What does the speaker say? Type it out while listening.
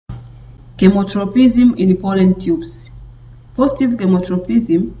Chemotropism in pollen tubes. Positive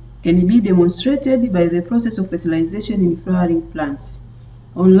chemotropism can be demonstrated by the process of fertilization in flowering plants.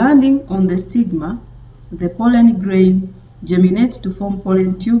 On landing on the stigma, the pollen grain germinates to form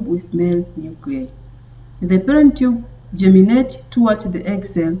pollen tube with male nuclei. The pollen tube germinates towards the egg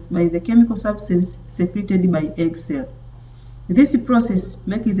cell by the chemical substance secreted by egg cell. This process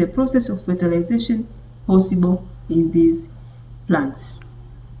makes the process of fertilization possible in these plants.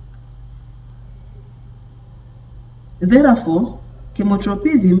 Therefore,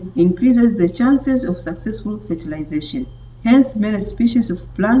 chemotropism increases the chances of successful fertilization. Hence, many species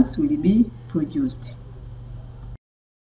of plants will be produced.